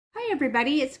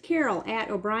everybody, it's Carol at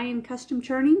O'Brien Custom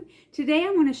Churning. Today I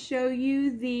want to show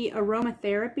you the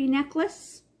Aromatherapy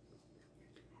Necklace.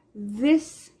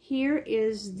 This here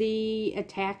is the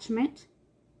attachment.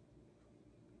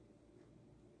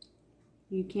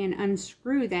 You can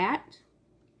unscrew that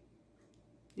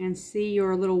and see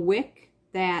your little wick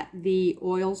that the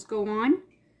oils go on.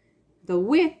 The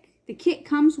wick, the kit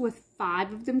comes with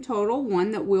 5 of them total,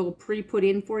 one that we'll pre-put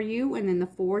in for you and then the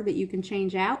 4 that you can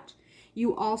change out.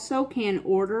 You also can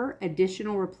order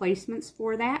additional replacements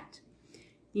for that.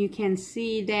 You can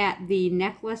see that the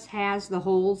necklace has the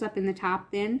holes up in the top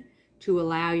then to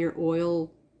allow your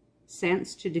oil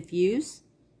scents to diffuse.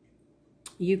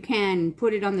 You can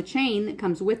put it on the chain that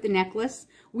comes with the necklace.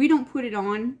 We don't put it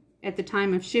on at the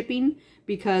time of shipping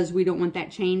because we don't want that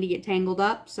chain to get tangled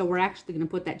up. So we're actually going to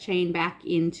put that chain back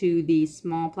into the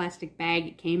small plastic bag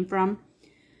it came from.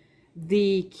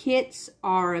 The kits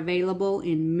are available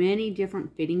in many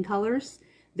different fitting colors.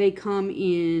 They come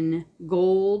in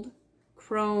gold,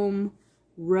 chrome,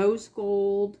 rose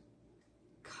gold,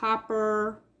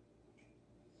 copper,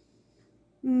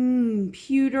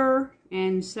 pewter,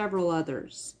 and several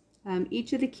others.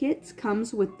 Each of the kits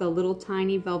comes with the little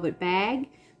tiny velvet bag.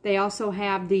 They also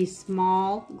have the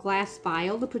small glass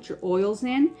vial to put your oils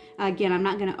in. Again, I'm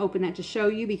not going to open that to show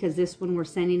you because this one we're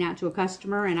sending out to a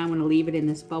customer and I want to leave it in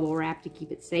this bubble wrap to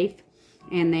keep it safe.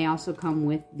 And they also come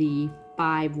with the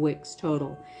 5 wicks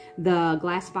total. The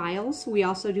glass vials we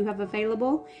also do have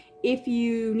available. If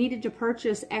you needed to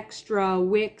purchase extra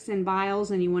wicks and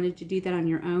vials and you wanted to do that on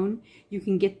your own, you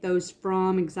can get those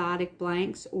from Exotic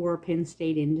Blanks or Penn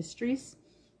State Industries.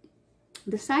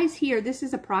 The size here, this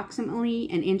is approximately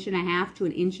 1.5 inches to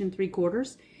 1 3/4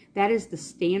 inches. That is the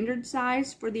standard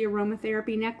size for the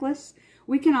Aromatherapy Necklace.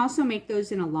 We can also make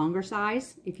those in a longer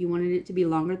size. If you wanted it to be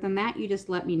longer than that, you just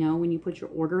let me know when you put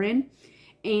your order in.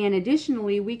 And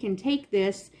additionally, we can take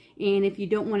this, and if you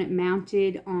don't want it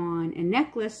mounted on a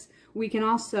necklace, we can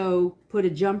also put a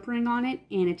jump ring on it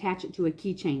and attach it to a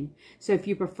keychain. So if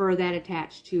you prefer that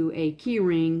attached to a key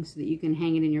ring so that you can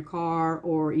hang it in your car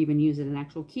or even use it as an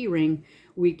actual key ring,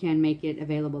 we can make it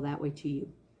available that way to you.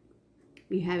 If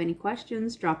you have any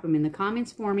questions, drop them in the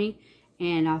comments for me,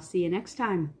 and I'll see you next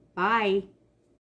time. Bye.